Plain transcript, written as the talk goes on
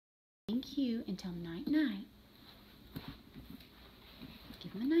Thank you and tell night night.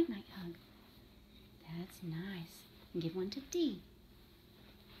 Give him a night night hug. That's nice. And give one to D.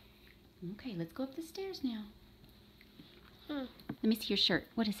 Okay, let's go up the stairs now. Let me see your shirt.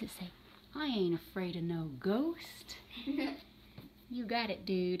 What does it say? I ain't afraid of no ghost. You got it,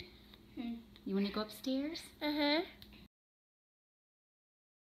 dude. You want to go upstairs? Uh-huh.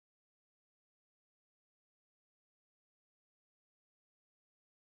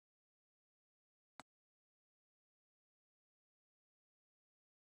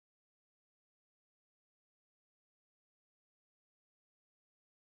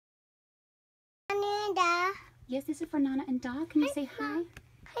 Nana. Yes, this is for Nana and Da. Can you say hi?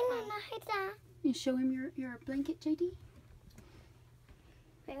 Hi, Nana. Hi, Da. You show him your blanket, JD?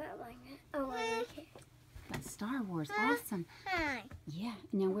 Wait, what blanket? Oh, my blanket. That's Star Wars. Awesome. Hi. Yeah.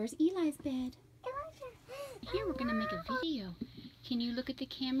 Now where's Eli's bed? Here, we're going to make a video. Can you look at the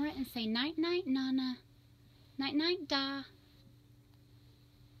camera and say night-night, Nana? Night-night, Da?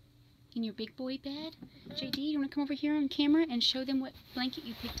 In your big boy bed? JD, you want to come over here on camera and show them what blanket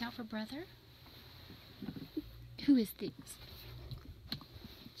you picked out for brother? Who is this?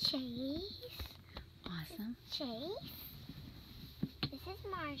 Chase. Awesome. Chase. This is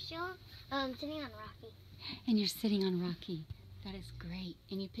Marshall. Sitting on Rocky. And you're sitting on Rocky. That is great.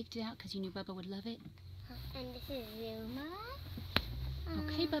 And you picked it out because you knew Bubba would love it? And this is Zuma.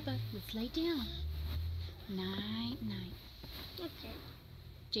 Okay, Bubba, let's lay down. Night, night. Okay.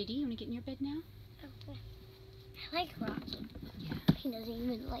 JD, you want to get in your bed now? Okay. I like Rocky. Yeah. He doesn't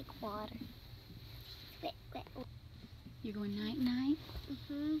even like water. Wet, wet. You're going night, night?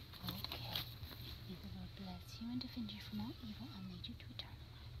 Mm-hmm. Okay. May the Lord bless you and defend you from all evil and lead you to eternal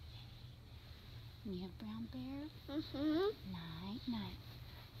life. And you have Brown Bear? Mm-hmm. Night, night.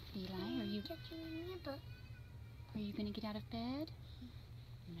 Eli, are you going to get out of bed?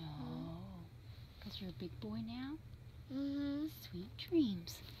 No. Because you're a big boy now? Mm-hmm. Sweet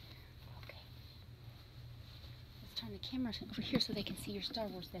dreams. Okay. Let's turn the camera over here so they can see your Star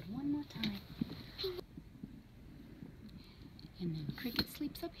Wars bed one more time. And then Cricket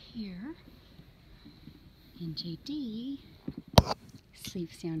sleeps up here. And JD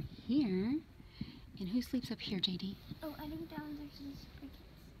sleeps down here. And who sleeps up here, JD? Oh, I think that one's actually Crickets.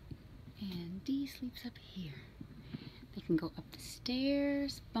 And D sleeps up here. They can go up the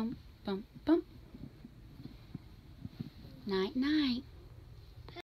stairs. Bump, bump, bump. Night, night.